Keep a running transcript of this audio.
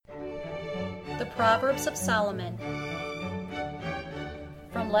The Proverbs of Solomon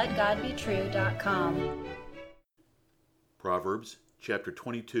from LetGodBetrue.com. Proverbs chapter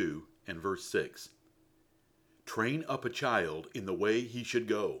 22 and verse 6. Train up a child in the way he should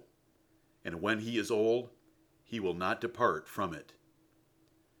go, and when he is old, he will not depart from it.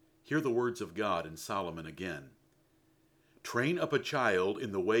 Hear the words of God in Solomon again. Train up a child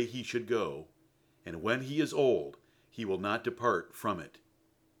in the way he should go, and when he is old, he will not depart from it.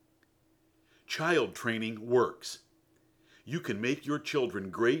 Child training works. You can make your children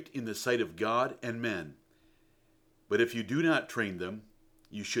great in the sight of God and men. But if you do not train them,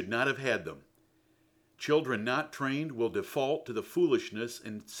 you should not have had them. Children not trained will default to the foolishness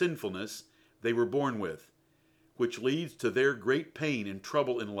and sinfulness they were born with, which leads to their great pain and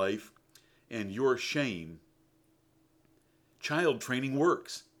trouble in life and your shame. Child training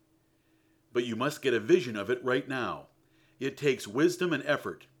works, but you must get a vision of it right now. It takes wisdom and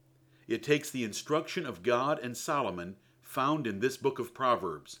effort. It takes the instruction of God and Solomon found in this book of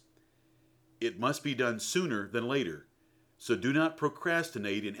Proverbs. It must be done sooner than later, so do not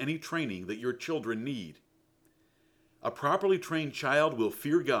procrastinate in any training that your children need. A properly trained child will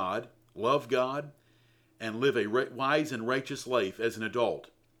fear God, love God, and live a wise and righteous life as an adult.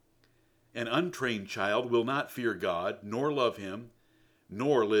 An untrained child will not fear God, nor love Him,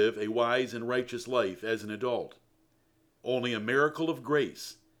 nor live a wise and righteous life as an adult. Only a miracle of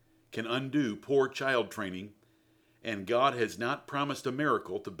grace can undo poor child training, and God has not promised a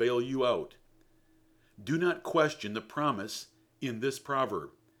miracle to bail you out. Do not question the promise in this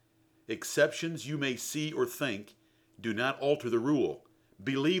proverb. Exceptions you may see or think do not alter the rule.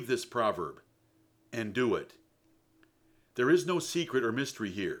 Believe this proverb and do it. There is no secret or mystery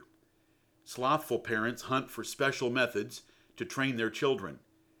here. Slothful parents hunt for special methods to train their children.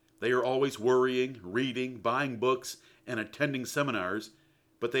 They are always worrying, reading, buying books, and attending seminars,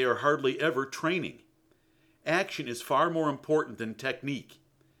 but they are hardly ever training. Action is far more important than technique.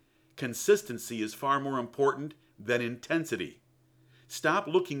 Consistency is far more important than intensity. Stop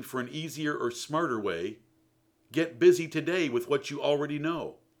looking for an easier or smarter way. Get busy today with what you already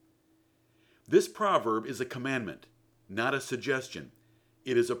know. This proverb is a commandment, not a suggestion.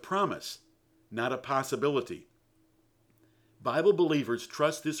 It is a promise, not a possibility. Bible believers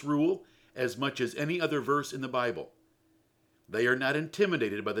trust this rule as much as any other verse in the Bible. They are not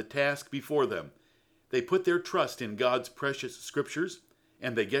intimidated by the task before them. They put their trust in God's precious scriptures,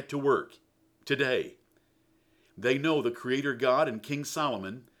 and they get to work today. They know the Creator God and King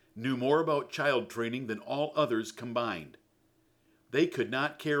Solomon knew more about child training than all others combined. They could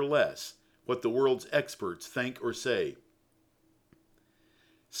not care less what the world's experts think or say.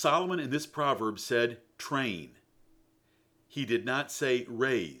 Solomon in this proverb said, train. He did not say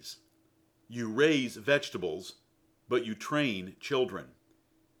raise. You raise vegetables, but you train children.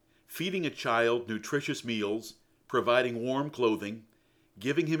 Feeding a child nutritious meals, providing warm clothing,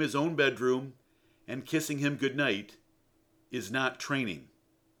 giving him his own bedroom, and kissing him goodnight is not training.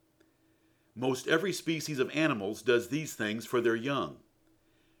 Most every species of animals does these things for their young.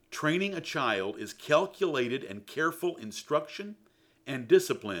 Training a child is calculated and careful instruction and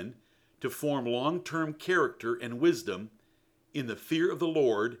discipline to form long-term character and wisdom in the fear of the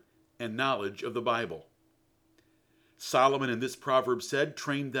Lord and knowledge of the Bible. Solomon in this proverb said,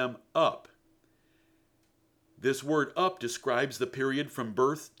 train them up. This word up describes the period from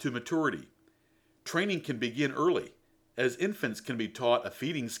birth to maturity. Training can begin early, as infants can be taught a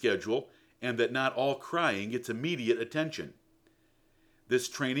feeding schedule and that not all crying gets immediate attention. This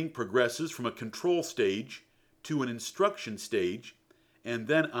training progresses from a control stage to an instruction stage and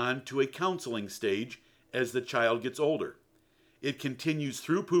then on to a counseling stage as the child gets older. It continues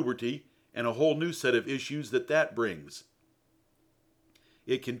through puberty and a whole new set of issues that brings.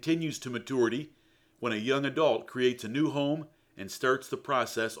 It continues to maturity when a young adult creates a new home and starts the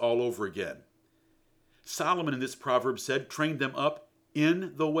process all over again. Solomon in this proverb said, train them up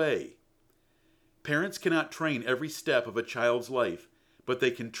in the way. Parents cannot train every step of a child's life, but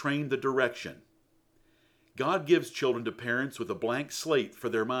they can train the direction. God gives children to parents with a blank slate for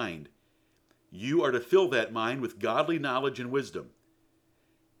their mind. You are to fill that mind with godly knowledge and wisdom.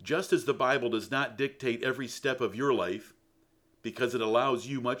 Just as the Bible does not dictate every step of your life, because it allows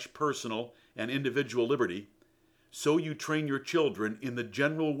you much personal and individual liberty, so you train your children in the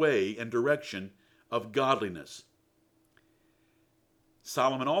general way and direction of godliness.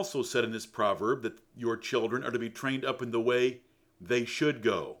 Solomon also said in this proverb that your children are to be trained up in the way they should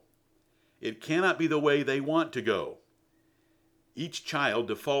go. It cannot be the way they want to go. Each child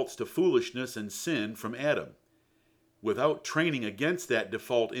defaults to foolishness and sin from Adam. Without training against that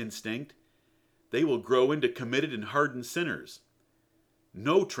default instinct, they will grow into committed and hardened sinners.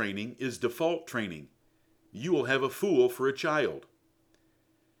 No training is default training. You will have a fool for a child.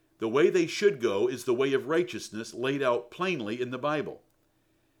 The way they should go is the way of righteousness laid out plainly in the Bible.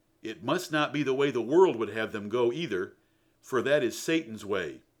 It must not be the way the world would have them go either, for that is Satan's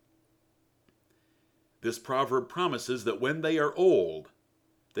way. This proverb promises that when they are old,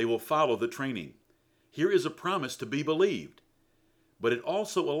 they will follow the training. Here is a promise to be believed, but it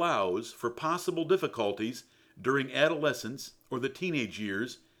also allows for possible difficulties during adolescence or the teenage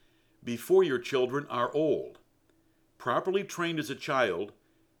years before your children are old. Properly trained as a child,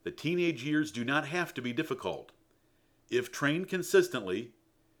 the teenage years do not have to be difficult. If trained consistently,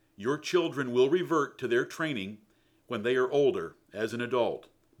 your children will revert to their training when they are older as an adult.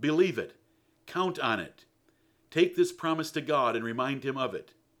 Believe it. Count on it. Take this promise to God and remind Him of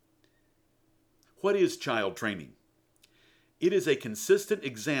it. What is child training? It is a consistent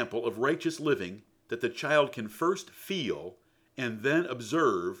example of righteous living that the child can first feel and then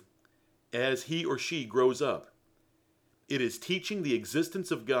observe as he or she grows up. It is teaching the existence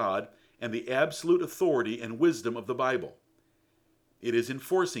of God and the absolute authority and wisdom of the Bible. It is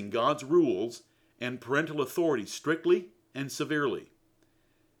enforcing God's rules and parental authority strictly and severely.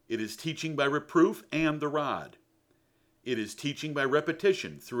 It is teaching by reproof and the rod. It is teaching by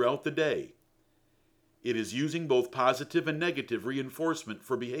repetition throughout the day. It is using both positive and negative reinforcement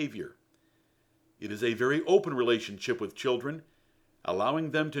for behavior. It is a very open relationship with children,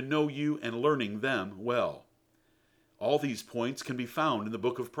 allowing them to know you and learning them well. All these points can be found in the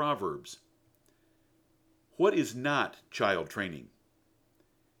book of Proverbs. What is not child training?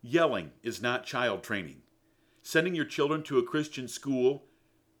 Yelling is not child training. Sending your children to a Christian school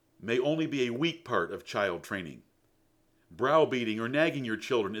may only be a weak part of child training. Browbeating or nagging your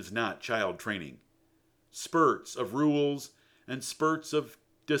children is not child training. Spurts of rules and spurts of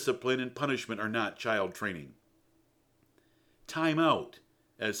discipline and punishment are not child training. Time out,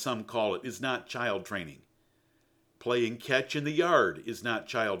 as some call it, is not child training. Playing catch in the yard is not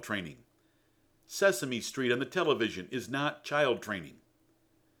child training. Sesame Street on the television is not child training.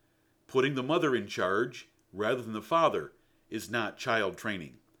 Putting the mother in charge rather than the father is not child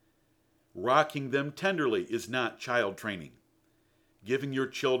training. Rocking them tenderly is not child training. Giving your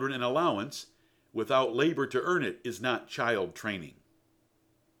children an allowance without labor to earn it is not child training.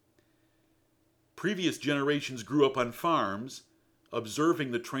 Previous generations grew up on farms,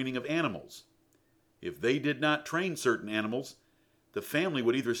 observing the training of animals. If they did not train certain animals, the family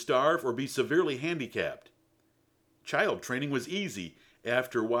would either starve or be severely handicapped. Child training was easy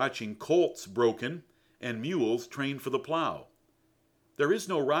after watching colts broken and mules trained for the plow. There is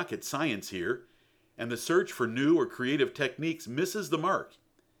no rocket science here, and the search for new or creative techniques misses the mark.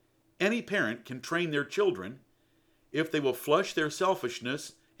 Any parent can train their children if they will flush their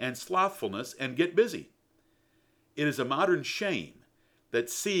selfishness and slothfulness and get busy. It is a modern shame that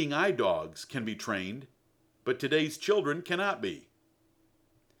seeing eye dogs can be trained, but today's children cannot be.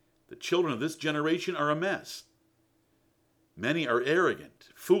 The children of this generation are a mess. Many are arrogant,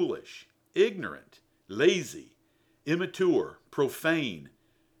 foolish, ignorant, lazy, immature, profane,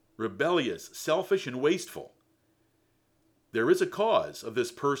 rebellious, selfish, and wasteful. There is a cause of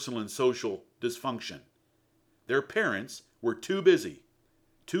this personal and social dysfunction. Their parents were too busy,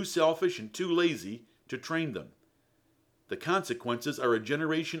 too selfish, and too lazy to train them. The consequences are a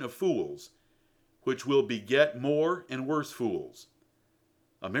generation of fools, which will beget more and worse fools.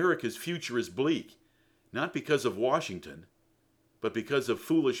 America's future is bleak, not because of Washington, but because of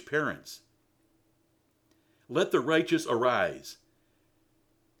foolish parents. Let the righteous arise.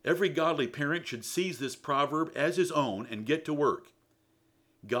 Every godly parent should seize this proverb as his own and get to work.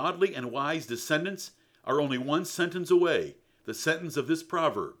 Godly and wise descendants are only one sentence away, the sentence of this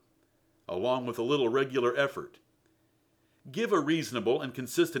proverb, along with a little regular effort. Give a reasonable and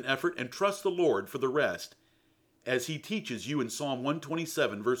consistent effort and trust the Lord for the rest, as He teaches you in Psalm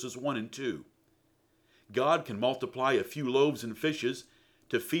 127, verses 1 and 2. God can multiply a few loaves and fishes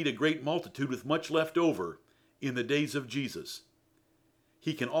to feed a great multitude with much left over in the days of Jesus.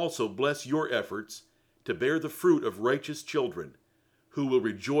 He can also bless your efforts to bear the fruit of righteous children who will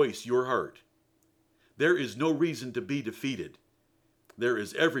rejoice your heart. There is no reason to be defeated. There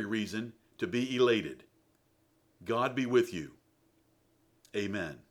is every reason to be elated. God be with you. Amen.